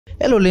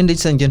Hello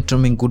ladies and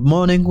gentlemen, good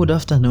morning, good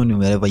afternoon,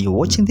 wherever you're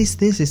watching this.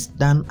 This is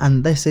Dan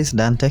and this is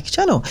Dan Tech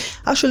Channel.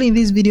 Actually, in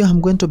this video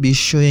I'm going to be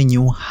showing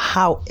you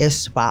how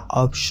FXPESA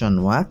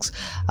option works,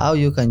 how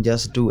you can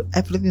just do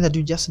everything that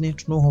you just need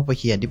to know over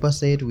here: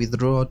 deposit,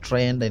 withdraw,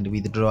 trend, and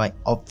withdraw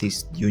of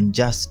this. You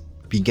just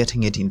be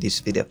getting it in this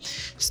video.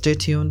 Stay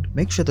tuned,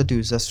 make sure that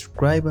you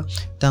subscribe,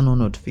 turn on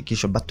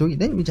notification. But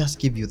let me just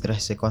give you 3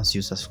 seconds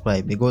you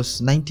subscribe,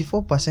 because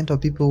 94% of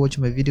people watch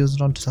my videos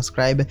don't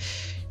subscribe.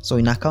 So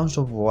in a count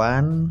of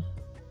 1,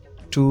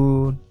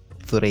 2,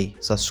 3,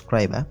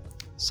 subscribe,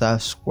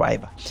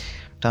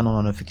 turn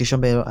on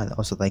notification bell, and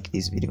also like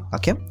this video.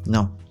 Okay,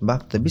 now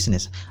back to the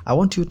business. I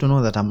want you to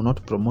know that I'm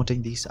not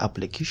promoting this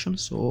application,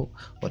 so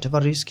whatever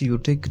risk you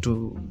take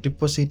to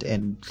deposit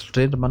and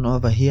trade money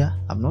over here,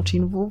 I'm not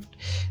involved.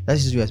 That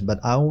is yours, but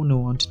I only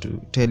want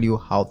to tell you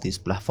how this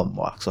platform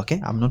works.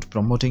 Okay, I'm not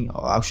promoting,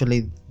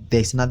 actually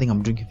there's nothing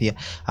I'm doing here.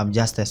 I'm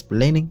just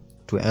explaining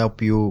to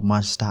help you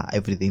master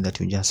everything that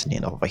you just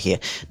need over here.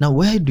 Now,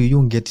 where do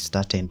you get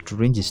started to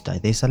register?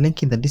 There's a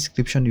link in the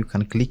description. You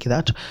can click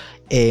that,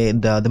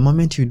 and the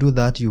moment you do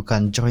that, you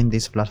can join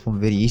this platform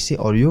very easy,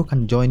 or you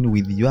can join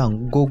with your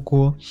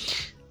Google.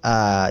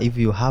 If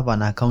you have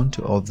an account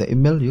of the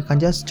email, you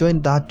can just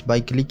join that by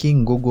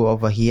clicking Google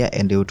over here,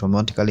 and they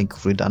automatically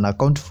create an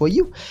account for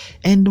you.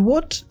 And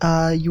what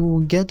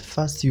you get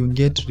first, you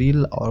get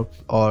real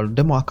or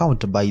demo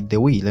account. By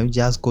the way, let me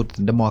just go to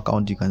the demo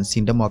account. You can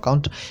see demo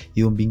account,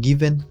 you'll be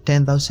given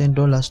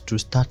 $10,000 to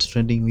start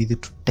trading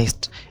with, to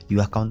test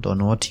your account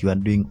on what you are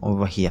doing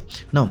over here.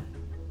 Now,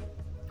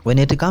 when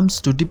it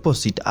comes to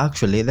deposit,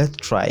 actually, let's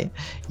try.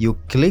 You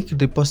click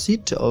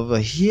deposit over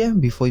here.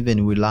 Before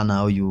even we learn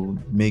how you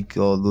make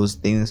all those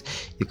things,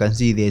 you can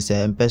see there's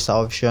an FXPESA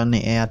option,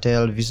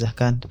 Airtel, Visa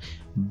card,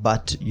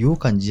 but you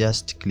can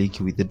just click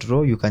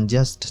withdraw. You can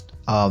just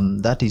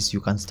that is, you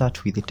can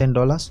start with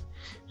 $10.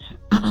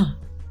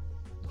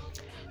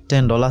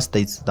 $10,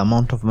 that's the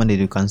amount of money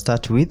you can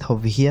start with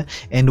over here.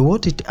 And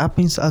what it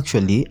happens,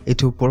 actually,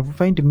 it will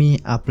provide me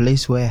a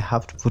place where I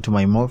have to put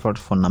my mobile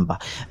phone number,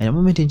 and the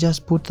moment you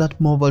just put that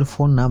mobile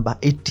phone number,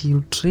 it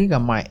will trigger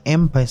my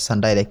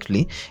FXPESA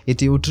directly.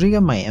 It will trigger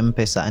my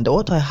FXPESA, and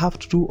what I have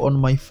to do on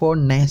my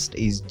phone next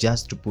is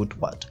just to put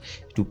what?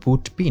 To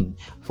put pin.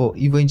 For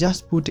if I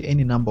just put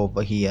any number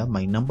over here,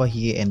 my number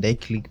here, and I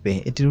click pay,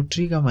 it will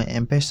trigger my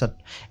FXPESA,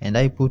 and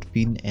I put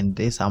pin, and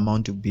this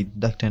amount will be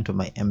deducted to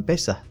my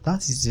FXPESA.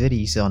 That is very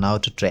easy on how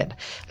to trade.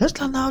 Let's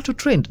learn how to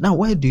trade. Now,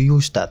 where do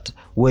you start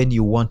when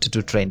you want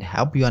to trade? I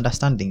hope you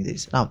understanding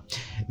this. Now,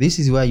 this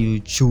is where you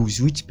choose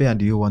which pair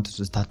do you want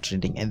to start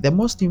trading. And the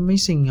most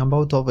amazing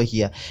about over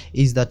here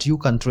is that you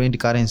can trade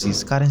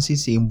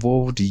currencies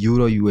involved,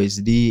 Euro,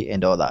 USD,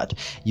 and all that.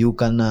 You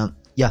can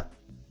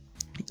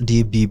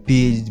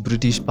DBP,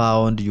 British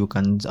pound, you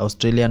can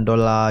Australian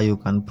dollar, you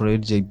can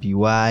trade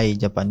JPY,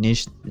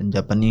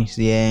 Japanese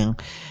yen,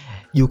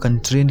 you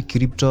can trade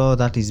crypto,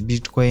 that is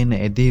Bitcoin,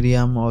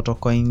 Ethereum,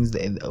 altcoins,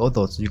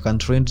 others. You can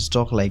trade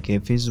stock like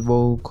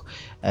Facebook,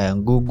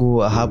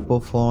 Google, Apple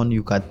phone.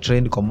 You can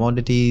trade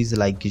commodities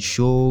like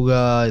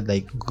sugar,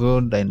 like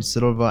gold and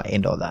silver,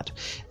 and all that.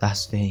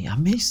 That's very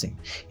amazing.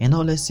 And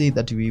now let's say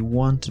that we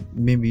want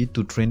maybe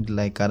to trade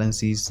like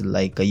currencies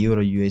like a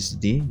Euro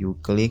USD. You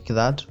click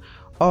that,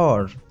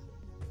 or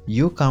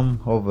you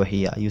come over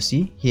here. You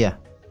see here,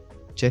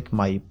 check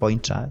my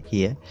pointer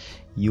here.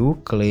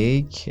 You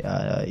click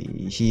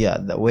here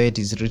where it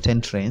is written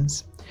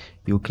trends.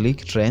 You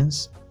click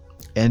trends,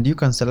 and you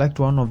can select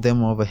one of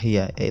them over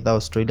here, either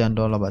Australian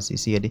dollar,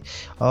 BCD,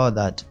 all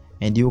that.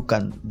 And you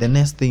can, the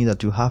next thing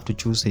that you have to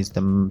choose is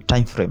the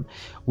time frame.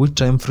 Which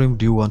time frame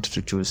do you want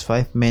to choose?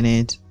 5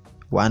 minutes,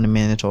 1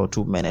 minute, or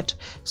 2 minutes?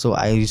 So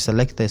I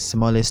select the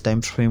smallest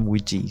time frame,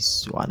 which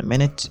is 1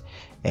 minute,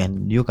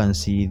 and you can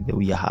see that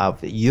we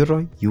have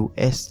Euro,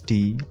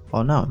 USD,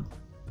 or now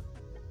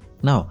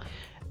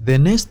the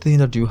next thing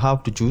that you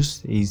have to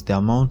choose is the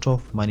amount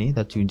of money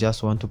that you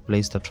just want to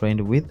place the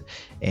trade with,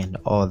 and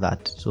all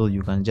that. So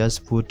you can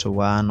just put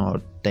 $1 or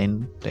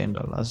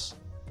 $10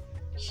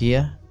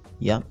 here,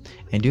 yeah,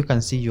 and you can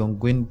see you're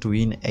going to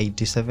win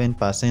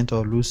 87%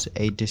 or lose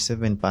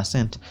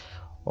 87%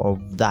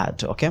 of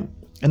that. Okay,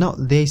 and now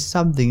there is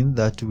something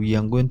that we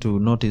are going to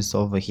notice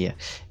over here,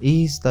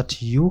 is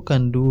that you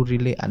can do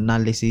really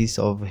analysis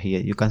over here.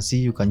 You can see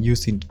you can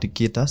use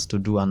indicators to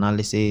do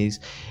analysis.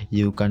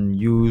 You can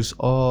use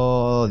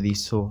all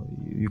this, so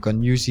you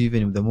can use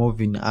even the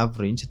moving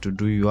average to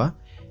do your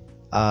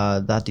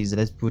that is,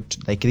 let's put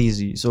like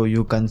this. So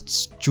you can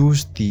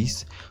choose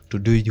this to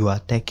do your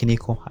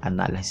technical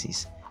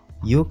analysis.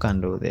 You can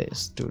do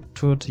this to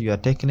your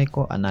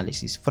technical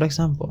analysis. For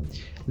example,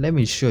 let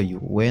me show you.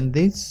 When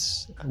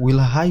this will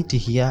hide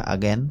here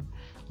again,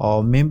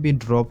 or maybe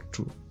drop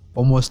to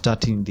almost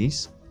starting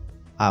this,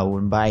 I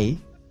will buy.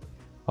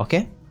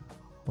 Okay,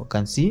 you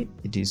can see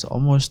it is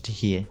almost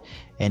here,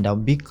 and I'll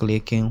be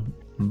clicking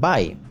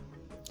buy.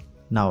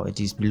 Now it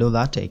is below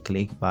that, I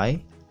click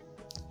buy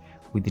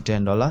with the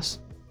 $10.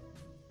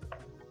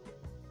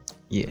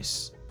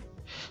 Yes,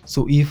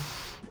 so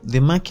if the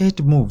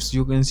market moves,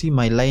 you can see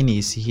my line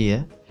is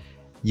here,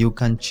 you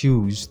can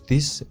choose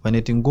this. When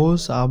it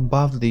goes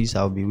above this,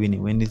 I'll be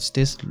winning. When it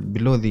stays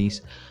below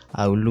this,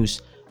 I will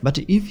lose. But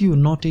if you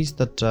notice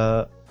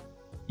that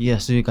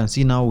yes, so you can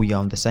see now we are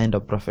on the side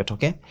of profit.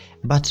 Okay,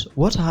 but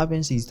what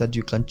happens is that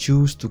you can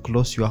choose to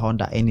close your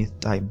order any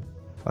time.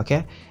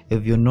 Okay,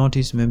 if you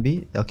notice,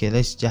 maybe, okay,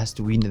 let's just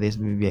win this.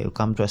 Maybe I'll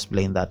come to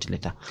explain that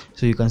later.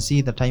 So you can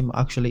see the time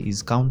actually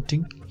is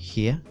counting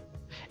here,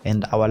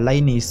 and our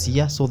line is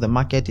here, so the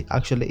market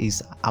actually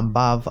is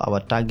above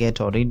our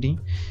target already.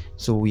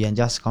 So we are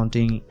just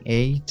counting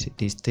 8,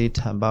 it is stayed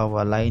above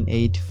our line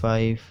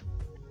 85,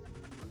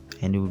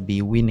 and we'll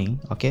be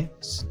winning. Okay,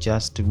 it's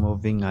just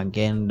moving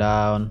again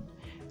down.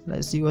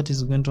 Let's see what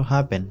is going to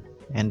happen.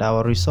 And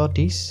our result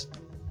is,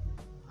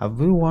 have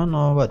we won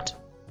or what?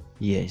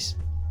 Yes,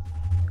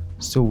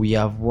 so we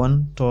have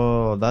won.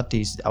 So that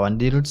is our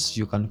deals.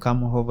 You can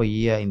come over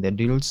here in the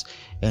deals,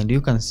 and you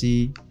can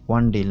see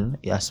one deal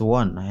as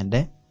won,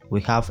 and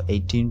we have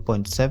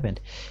 18.7.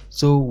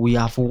 so we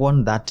have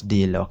won that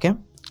deal. Okay,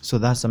 so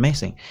that's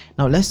amazing.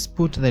 Now let's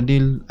put the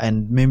deal,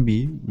 and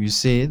maybe we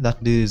say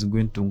that this is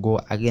going to go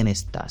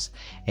against us,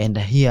 and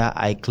here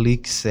I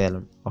click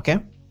sell. Okay,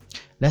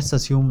 let's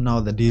assume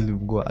now the deal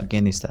will go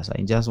against us.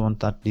 I just want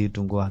that deal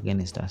to go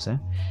against us.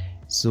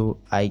 So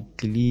I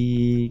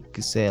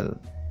click sell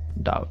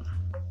down.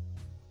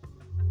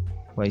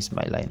 Where is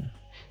my line?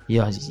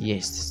 Yes,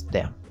 it's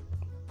there.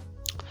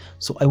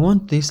 So I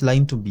want this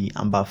line to be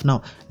above.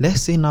 Now let's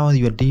say now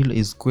your deal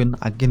is going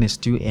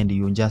against you and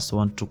you just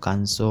want to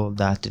cancel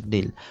that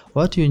deal.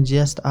 What you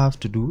just have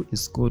to do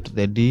is go to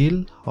the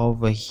deal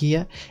over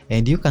here,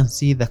 and you can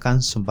see the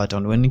cancel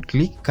button. When you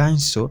click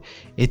cancel,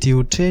 it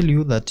will tell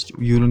you that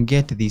you'll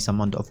get this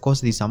amount. Of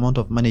course, this amount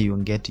of money you'll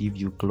get if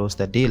you close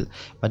the deal,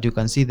 but you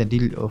can see the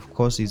deal of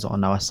course is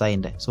on our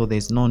side, so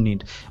there's no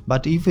need.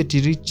 But if it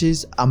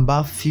reaches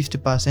above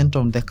 50%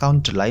 of the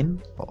count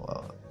line,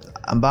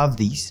 above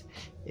this,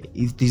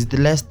 if it is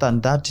less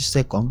than 30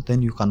 seconds,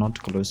 then you cannot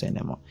close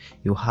anymore.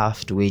 You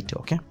have to wait.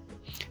 Okay,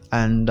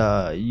 and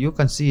you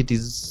can see it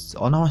is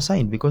on our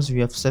side because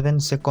we have 7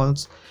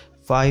 seconds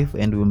 5,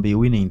 and we'll be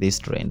winning this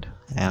trend.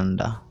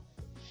 And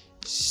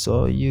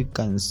so you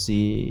can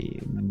see,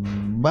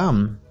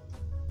 bam,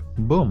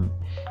 boom,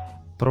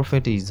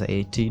 profit is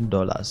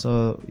 $18.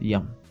 So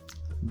yeah,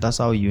 that's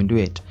how you do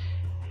it.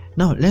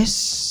 Now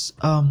let's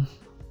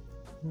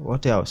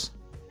what else?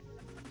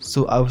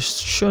 So I've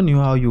shown you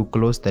how you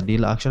close the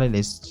deal. Actually,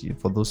 let's,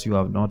 for those who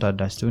have not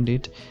understood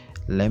it,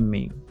 let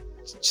me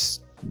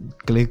just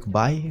click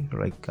buy,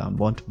 like I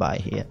want buy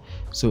here.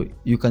 So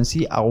you can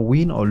see I'll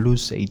win or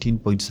lose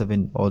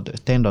 18.7 or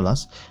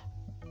 $10.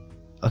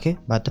 Okay,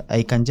 but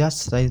I can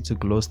just try to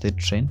close the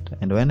trend,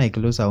 and when I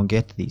close, I'll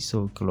get this.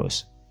 So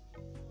close,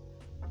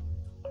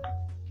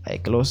 I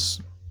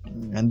close,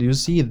 and you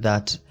see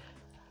that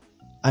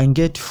I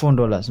get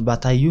 $4,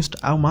 but I used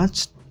how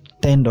much?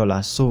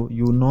 $10. So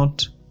you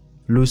not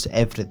lose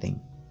everything.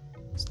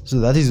 So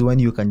that is when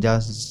you can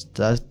just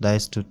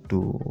dice to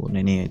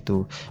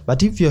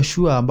but if you're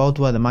sure about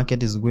where the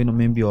market is going,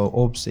 maybe your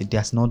hopes it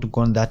has not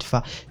gone that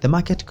far, the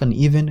market can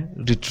even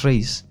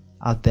retrace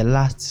at the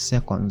last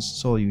seconds.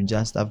 So you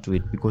just have to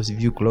wait, because if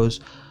you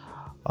close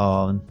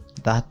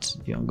that,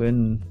 you're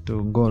going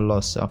to go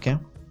loss. Okay,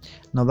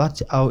 now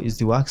that's how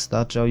it works.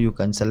 That's how you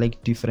can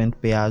select different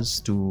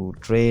pairs to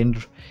trade.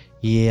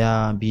 Here,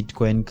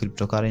 Bitcoin,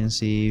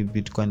 cryptocurrency,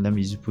 Bitcoin. Let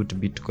me just put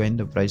Bitcoin,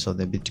 the price of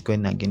the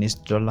Bitcoin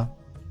against dollar.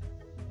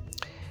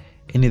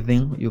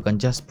 Anything you can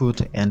just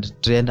put and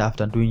trade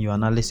after doing your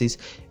analysis,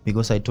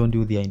 because I told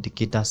you the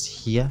indicators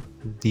here,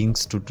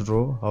 things to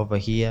draw over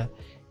here.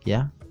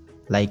 Yeah,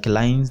 like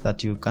lines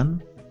that you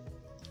can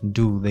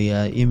do. They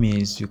are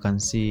images, you can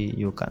see,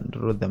 you can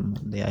draw them.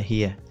 They are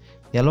here.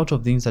 There are a lot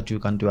of things that you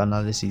can do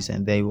analysis,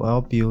 and they will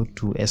help you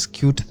to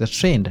execute the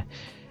trend.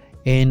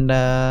 And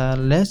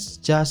let's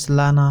just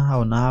learn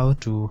how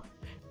to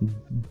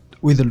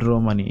withdraw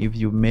money. If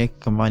you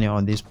make money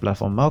on this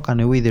platform, how can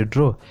you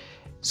withdraw?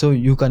 So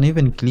you can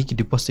even click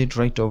deposit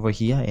right over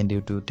here, and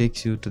it will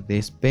take you to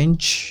this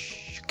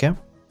page. Okay,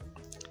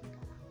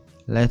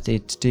 let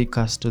it take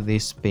us to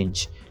this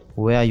page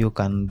where you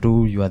can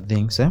do your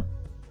things.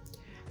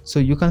 So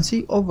you can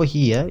see over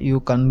here, you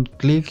can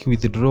click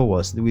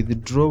withdrawals. The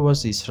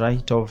withdrawals is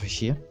right over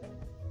here.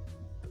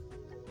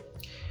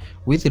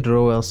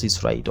 Withdrawals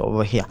is right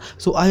over here.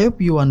 So I hope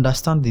you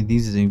understand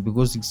this thing,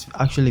 because it's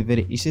actually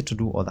very easy to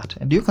do all that.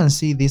 And you can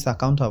see this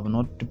account have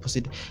not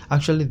deposited.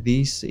 Actually,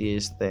 this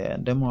is the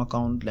demo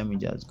account. Let me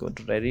just go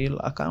to the real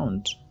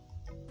account.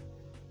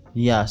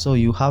 Yeah, so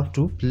you have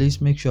to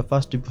please make sure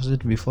first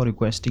deposit before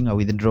requesting a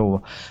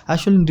withdrawal.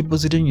 Actually,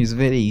 depositing is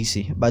very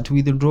easy, but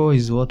withdrawal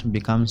is what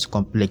becomes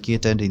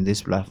complicated in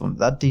this platform.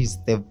 That is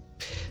the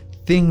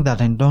thing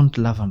that I don't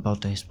love about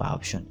this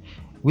option.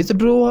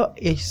 Withdrawal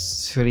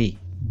is free,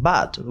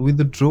 but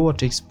withdrawal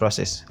takes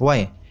process.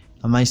 Why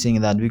am I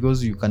saying that?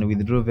 Because you can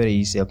withdraw very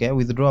easy. Okay,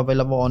 withdraw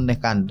available on the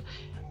canned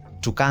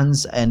to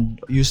cans and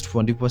used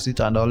for deposit,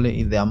 and only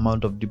in the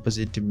amount of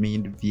deposit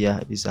made via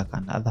Visa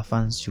and other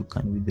funds you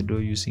can withdraw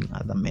using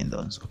other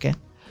methods. Okay,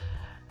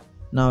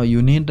 Now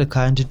you need the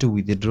currency to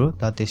withdraw.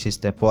 That is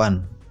step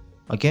 1.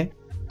 Okay,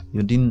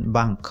 you didn't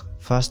bank.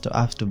 First you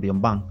have to be a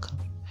bank.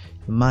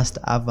 You must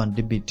have a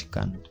debit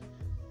card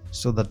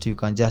so that you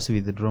can just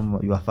withdraw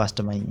your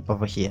first money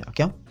over here.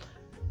 Okay,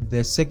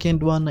 the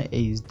second one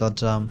is that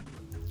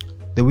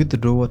the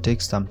withdrawal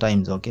takes some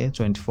time. Okay,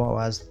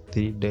 24 hours,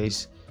 3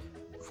 days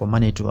for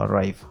money to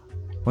arrive.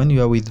 When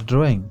you are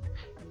withdrawing,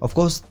 of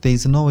course there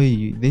is no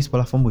way this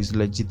platform is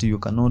legit.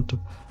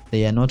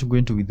 They are not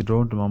going to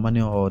withdraw my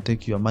money or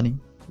take your money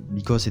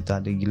because it's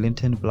a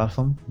regulated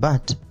platform,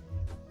 but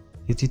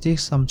it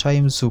takes some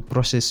time to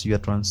process your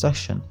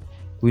transaction.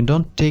 We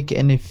don't take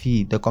any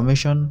fee. The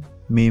commission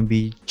may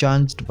be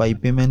charged by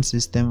payment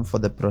system for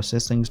the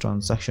processing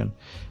transaction.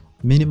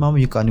 Minimum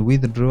you can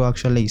withdraw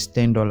actually is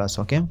 $10.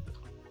 Okay,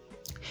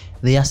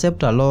 they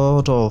accept a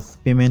lot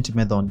of payment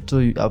method.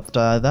 So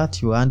after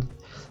that, you earn.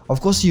 Of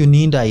course, you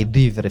need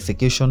ID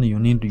verification. You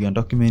need your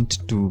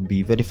document to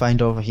be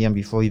verified over here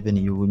before even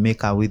you will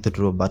make a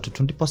withdrawal. But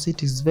to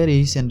deposit is very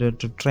easy and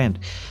to trend.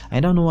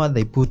 I don't know why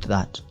they put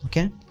that.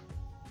 Okay,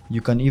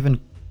 you can even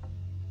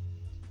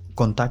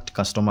contact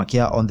customer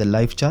care on the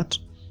live chat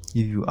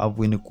if you have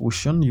any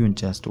question you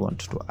just want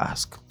to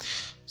ask.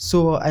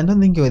 So I don't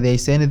think there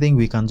is anything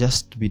we can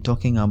just be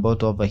talking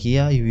about over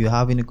here. If you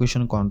have any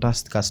question,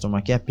 contact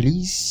customer care,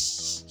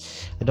 please.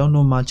 I don't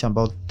know much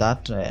about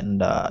that,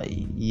 and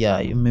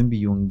yeah, maybe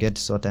you will get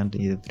sorted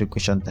every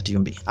question that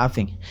you'll be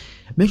having.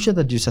 Make sure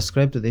that you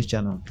subscribe to this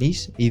channel,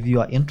 please. If you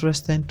are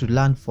interested to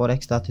learn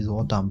forex, that is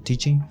what I'm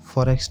teaching,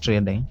 forex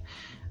trading.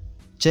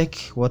 Check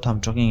what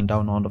I'm talking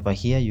down on over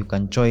here. You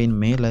can join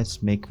me.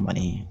 Let's make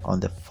money on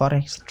the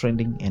forex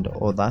trading and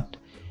all that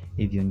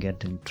if you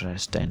get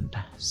interested.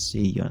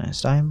 See you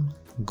next time.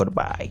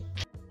 Goodbye.